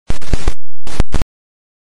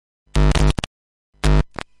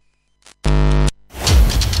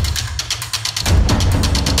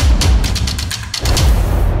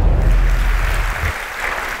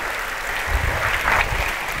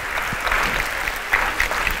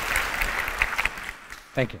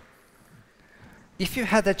Thank you. If you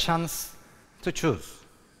had a chance to choose,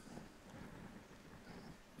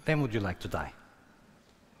 when would you like to die?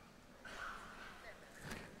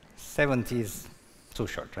 70 is too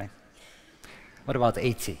short, right? What about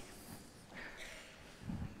 80?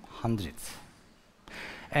 100?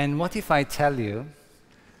 And what if I tell you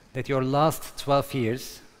that your last 12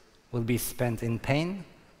 years will be spent in pain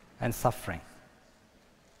and suffering?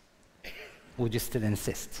 Would you still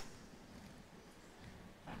insist?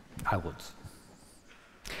 I would.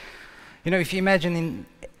 You know, if you imagine in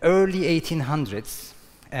early 1800s,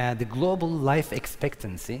 the global life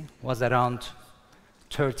expectancy was around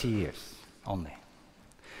 30 years only.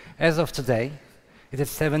 As of today, it is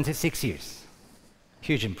 76 years.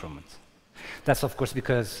 Huge improvement. That's of course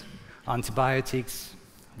because antibiotics,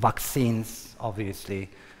 vaccines, obviously,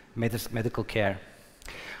 medical care.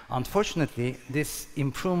 Unfortunately, this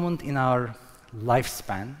improvement in our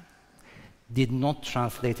lifespan did not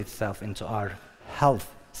translate itself into our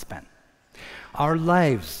health span. Our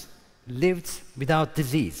lives lived without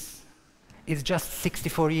disease is just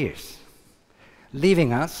 64 years,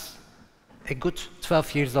 leaving us a good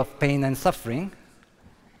 12 years of pain and suffering,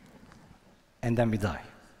 and then we die.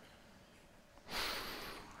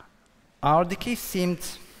 Our decay seemed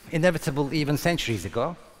inevitable even centuries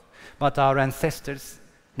ago, but our ancestors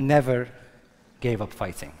never gave up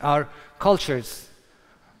fighting. Our cultures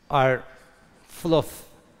are full of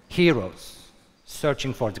heroes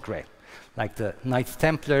searching for the Grail, like the Knights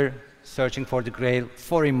Templar searching for the Grail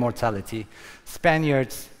for immortality,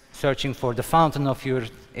 Spaniards searching for the Fountain of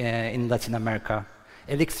Youth in Latin America,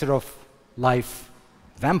 elixir of life,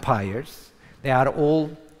 vampires. They are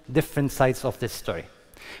all different sides of this story.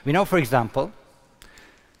 We know, for example,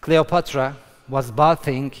 Cleopatra was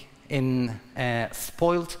bathing in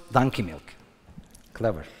spoiled donkey milk.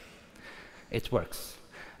 Clever. It works.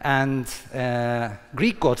 And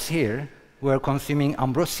Greek gods here were consuming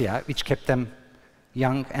ambrosia, which kept them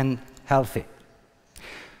young and healthy.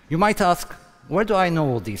 You might ask, where do I know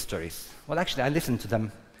all these stories? Well, actually, I listened to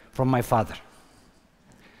them from my father.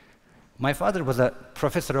 My father was a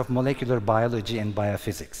professor of molecular biology and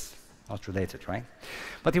biophysics. Not related, right?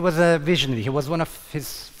 But he was a visionary. He was one of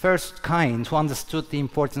his first kind who understood the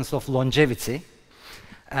importance of longevity,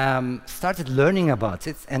 started learning about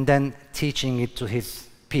it, and then teaching it to his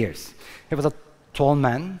peers. He was a tall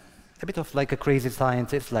man, a bit of like a crazy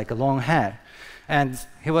scientist, like a long hair. And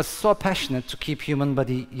he was so passionate to keep human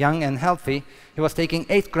body young and healthy, he was taking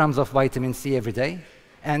 8 grams of vitamin C every day,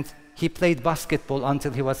 and he played basketball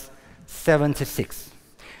until he was 76.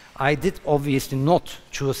 I did obviously not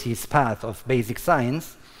choose his path of basic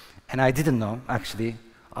science, and I didn't know, actually,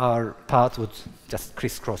 our path would just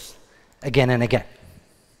crisscross again and again.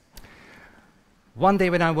 One day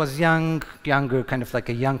when I was younger, kind of like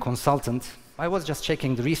a young consultant, I was just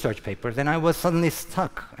checking the research papers, and I was suddenly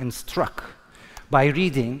stuck and struck by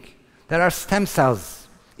reading there are stem cells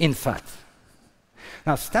in fat.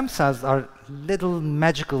 Now, stem cells are little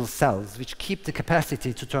magical cells which keep the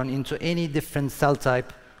capacity to turn into any different cell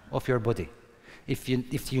type of your body. If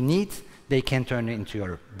you need, they can turn into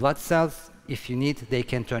your blood cells. If you need, they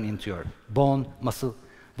can turn into your bone, muscle,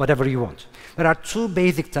 whatever you want. There are 2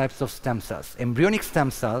 basic types of stem cells. Embryonic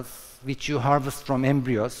stem cells, which you harvest from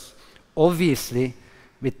embryos, obviously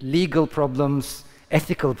with legal problems,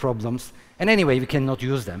 ethical problems, and anyway, we cannot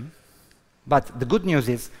use them. But the good news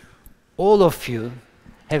is, all of you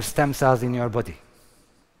have stem cells in your body,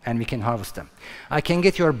 and we can harvest them. I can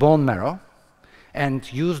get your bone marrow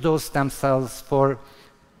and use those stem cells for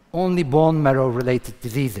only bone marrow-related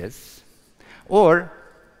diseases, or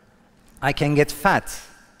I can get fat,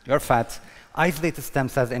 your fat, isolated stem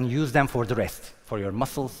cells, and use them for the rest, for your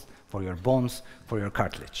muscles, for your bones, for your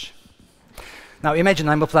cartilage. Now imagine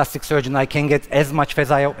I'm a plastic surgeon, I can get as much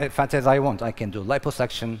fat as I want. I can do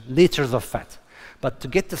liposuction, liters of fat. But to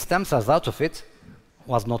get the stem cells out of it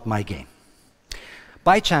was not my game.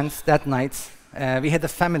 By chance, that night, we had a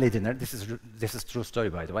family dinner. This is true story,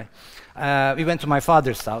 by the way. We went to my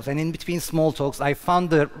father's house, and in between small talks, I found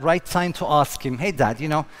the right time to ask him, hey, Dad, you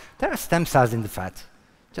know, there are stem cells in the fat.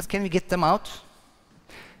 Just can we get them out?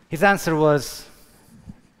 His answer was,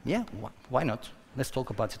 yeah, why not? Let's talk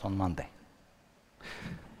about it on Monday.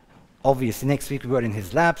 Obviously, next week we were in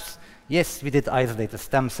his labs. Yes, we did isolate the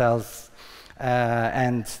stem cells,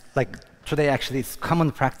 and like today, actually, it's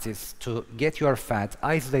common practice to get your fat,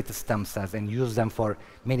 isolate the stem cells, and use them for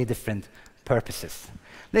many different purposes.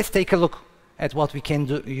 Let's take a look at what we can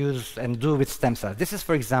use and do with stem cells. This is,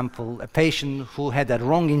 for example, a patient who had a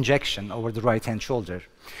wrong injection over the right-hand shoulder.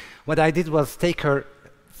 What I did was take her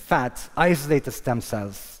fat, isolate the stem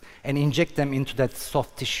cells, and inject them into that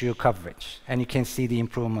soft tissue coverage. And you can see the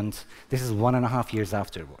improvement. This is 1.5 years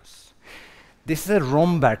afterwards. This is a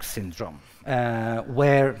Romberg syndrome,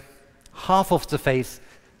 where half of the face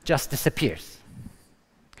just disappears.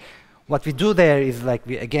 What we do there is like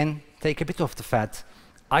we again take a bit of the fat,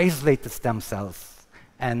 isolate the stem cells,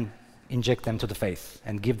 and inject them to the face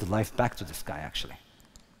and give the life back to this guy, actually.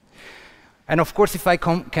 And of course, if I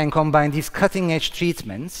can combine these cutting-edge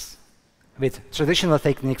treatments with traditional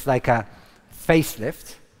techniques like a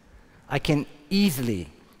facelift, I can easily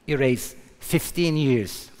erase 15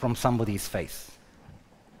 years from somebody's face,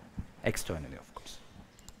 externally, of course.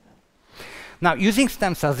 Now, using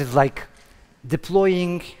stem cells is like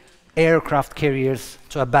deploying aircraft carriers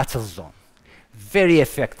to a battle zone. Very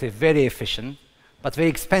effective, very efficient, but very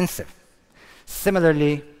expensive.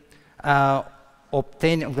 Similarly,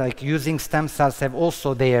 using stem cells have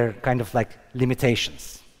also their kind of like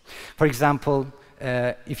limitations. For example,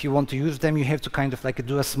 if you want to use them, you have to kind of like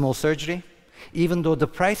do a small surgery. Even though the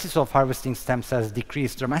prices of harvesting stem cells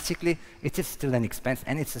decrease dramatically, it is still an expense,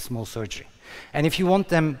 and it's a small surgery. And if you want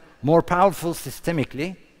them more powerful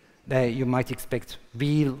systemically, you might expect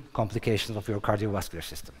real complications of your cardiovascular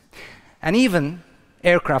system. And even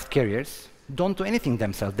aircraft carriers don't do anything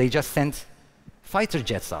themselves. They just send fighter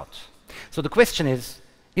jets out. So the question is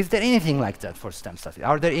there anything like that for stem cells?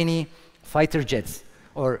 Are there any fighter jets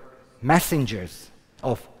or messengers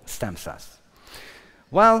of stem cells?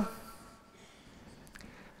 Well,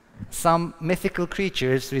 some mythical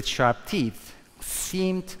creatures with sharp teeth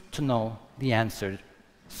seemed to know the answer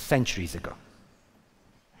centuries ago.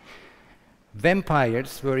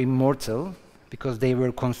 Vampires were immortal because they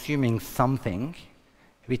were consuming something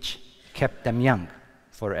which kept them young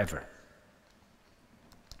forever.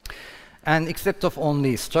 And except of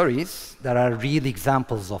only stories, there are real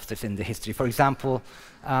examples of this in the history. For example,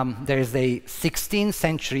 there is a 16th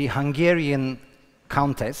century Hungarian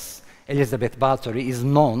countess, Elizabeth Báthory, is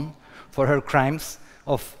known for her crimes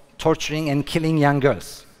of torturing and killing young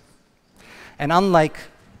girls. And unlike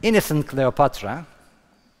innocent Cleopatra,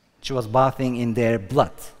 she was bathing in their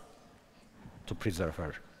blood to preserve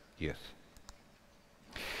her youth.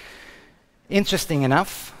 Interesting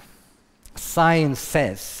enough, science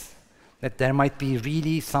says that there might be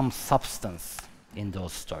really some substance in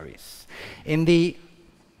those stories. In the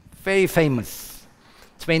very famous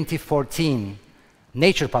 2014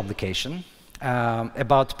 Nature publication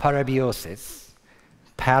about parabiosis,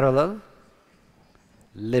 parallel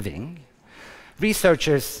living,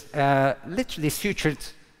 researchers literally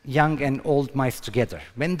sutured young and old mice together.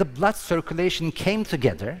 When the blood circulation came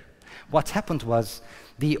together, what happened was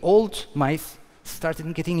the old mice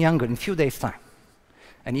started getting younger in a few days' time.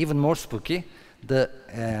 And even more spooky, the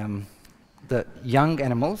young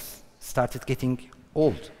animals started getting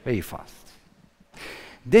old very fast.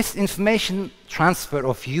 This information transfer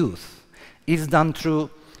of youth is done through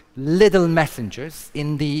little messengers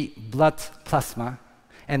in the blood plasma,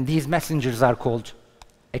 and these messengers are called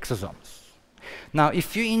exosomes. Now,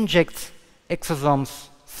 if you inject exosomes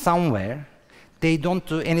somewhere, they don't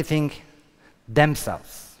do anything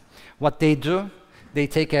themselves. What they do, they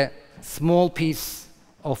take a small piece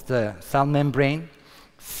of the cell membrane,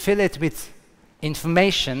 fill it with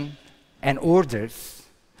information and orders.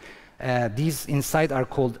 These inside are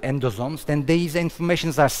called endosomes. Then these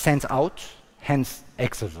informations are sent out, hence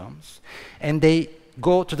exosomes, and they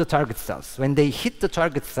go to the target cells. When they hit the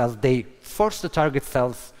target cells, they force the target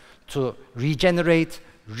cells to regenerate,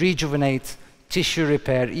 rejuvenate, tissue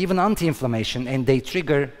repair, even anti-inflammation, and they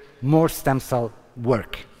trigger more stem cell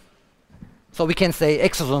work. So we can say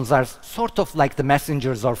exosomes are sort of like the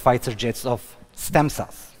messengers or fighter jets of stem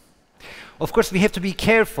cells. Of course, we have to be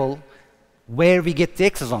careful where we get the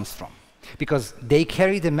exosomes from, because they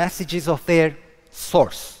carry the messages of their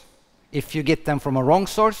source. If you get them from a wrong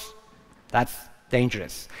source, that's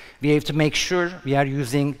dangerous. We have to make sure we are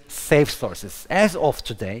using safe sources. As of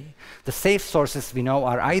today, the safe sources we know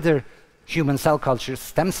are either human cell cultures,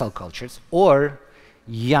 stem cell cultures, or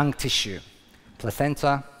young tissue,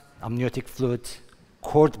 placenta, amniotic fluid,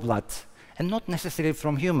 cord blood, and not necessarily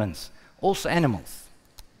from humans, also animals.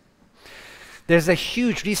 There's a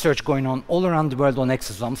huge research going on all around the world on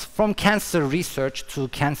exosomes, from cancer research to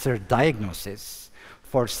cancer diagnosis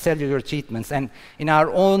for cellular treatments. And in our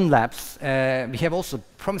own labs, we have also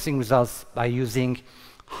promising results by using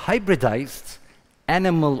hybridized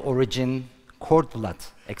animal origin cord blood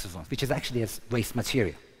exosomes, which is actually a waste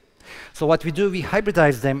material. So what we do, we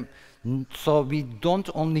hybridize them so we don't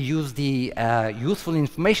only use the useful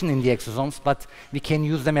information in the exosomes, but we can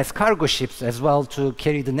use them as cargo ships as well to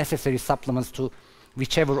carry the necessary supplements to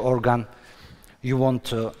whichever organ you want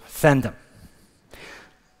to send them.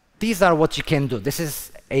 these are what you can do. This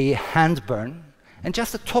is a hand burn, and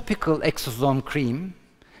just a topical exosome cream,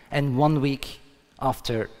 and 1 week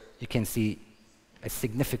after, you can see a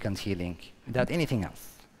significant healing without anything else.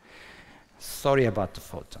 Sorry about the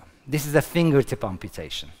photo. This is a fingertip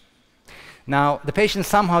amputation. Now, the patient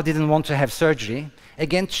somehow didn't want to have surgery.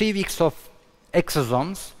 Again, 3 weeks of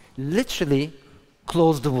exosomes literally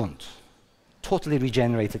closed the wound, totally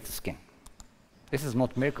regenerated the skin. This is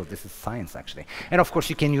not miracle, this is science, actually. And of course,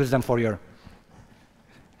 you can use them for your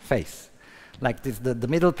face. Like this, the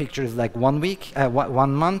middle picture is like 1 week,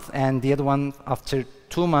 1 month, and the other one after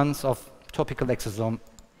 2 months of topical exosome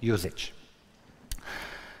usage.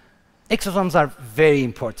 Exosomes are very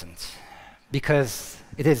important because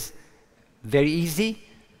it is very easy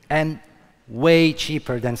and way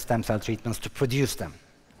cheaper than stem cell treatments to produce them.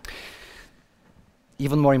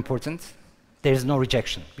 Even more important, there is no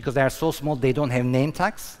rejection because they are so small they don't have name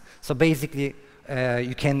tags. So basically,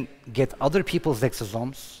 you can get other people's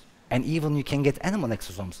exosomes, and even you can get animal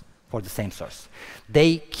exosomes for the same source.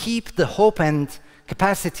 They keep the hope and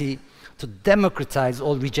capacity to democratize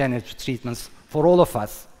all regenerative treatments for all of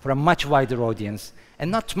us, for a much wider audience, and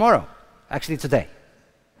not tomorrow, actually today.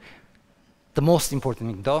 The most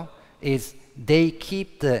important thing, though, is they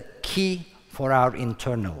keep the key for our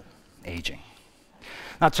internal aging.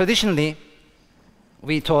 Now, traditionally,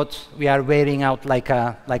 we thought we are wearing out like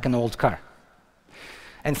an old car.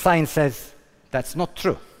 And science says that's not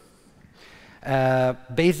true.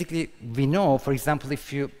 Basically, we know, for example,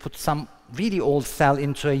 if you put some really old cell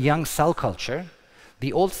into a young cell culture,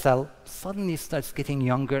 the old cell suddenly starts getting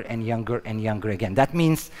younger and younger and younger again. That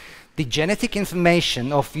means the genetic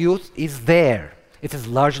information of youth is there. It is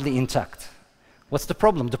largely intact. What's the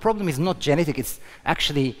problem? The problem is not genetic, it's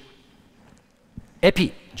actually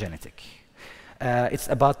epigenetic. It's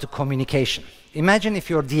about the communication. Imagine if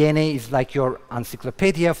your DNA is like your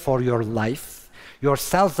encyclopedia for your life. Your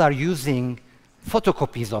cells are using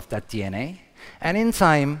photocopies of that DNA, and in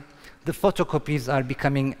time, the photocopies are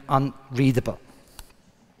becoming unreadable.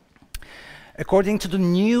 According to the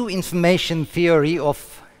new information theory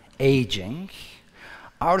of aging,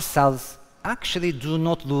 our cells actually do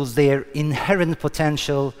not lose their inherent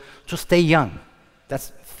potential to stay young.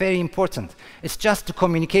 That's very important. It's just the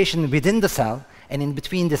communication within the cell and in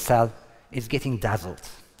between the cell is getting dazzled.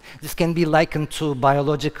 This can be likened to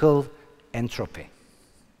biological entropy.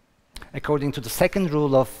 According to the second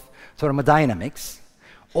rule of thermodynamics,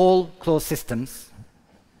 all closed systems,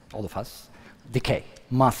 all of us, decay,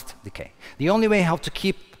 must decay. The only way how to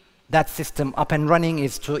keep that system up and running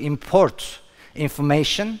is to import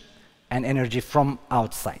information and energy from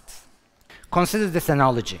outside. Consider this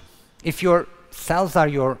analogy. If your cells are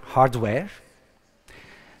your hardware,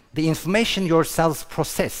 the information your cells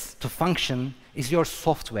process to function is your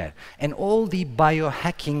software. And all the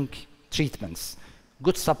biohacking treatments,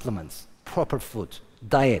 good supplements, proper food,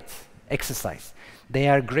 diet, exercise, they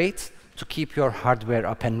are great to keep your hardware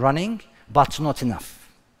up and running, but not enough.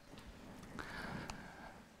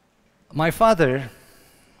 My father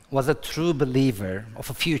was a true believer of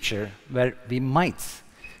a future where we might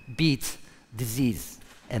beat disease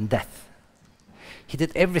and death. He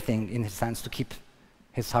did everything in his hands to keep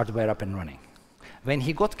his hardware up and running. When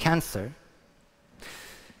he got cancer,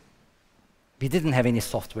 we didn't have any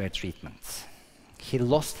software treatments. He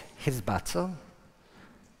lost his battle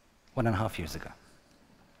 1.5 years ago.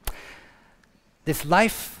 This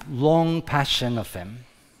lifelong passion of him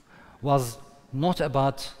was not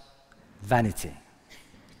about vanity.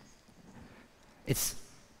 It's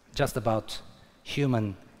just about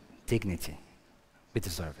human dignity. We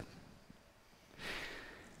deserve it.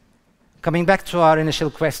 Coming back to our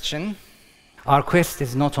initial question, our quest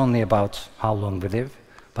is not only about how long we live,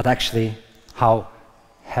 but actually how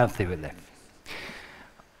healthy we live.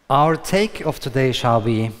 Our take of today shall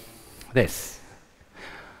be this.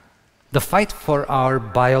 The fight for our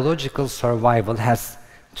biological survival has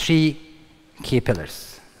 3 key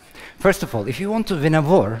pillars. First of all, if you want to win a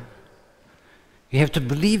war, you have to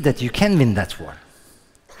believe that you can win that war.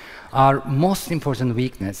 Our most important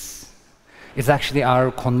weakness is actually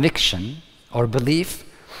our conviction or belief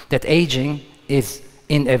that aging is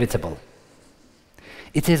inevitable.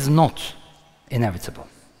 It is not inevitable.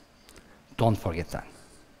 Don't forget that.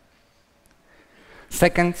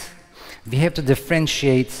 Second, we have to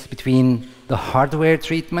differentiate between the hardware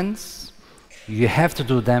treatments. You have to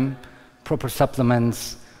do them, proper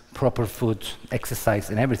supplements, proper food, exercise,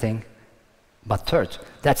 and everything. But third,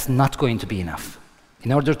 that's not going to be enough.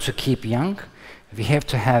 In order to keep young, we have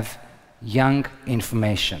to have young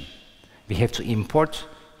information. We have to import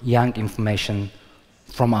young information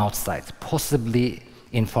from outside, possibly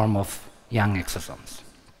in form of young exosomes.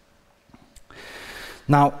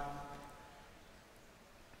 Now,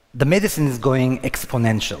 the medicine is going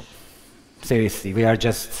exponential. Seriously, we are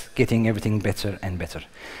just getting everything better and better.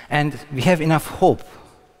 And we have enough hope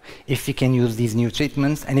if we can use these new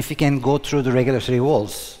treatments, and if we can go through the regulatory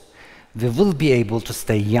walls, we will be able to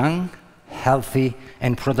stay young, healthy,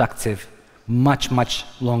 and productive much, much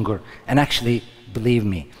longer. And actually, believe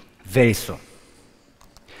me, very soon.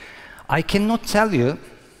 I cannot tell you,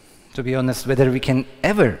 to be honest, whether we can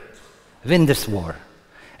ever win this war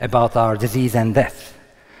about our disease and death.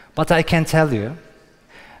 But I can tell you,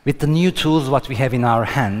 with the new tools what we have in our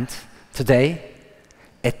hand today,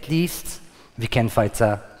 at least we can fight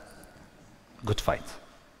a good fight.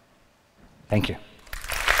 Thank you.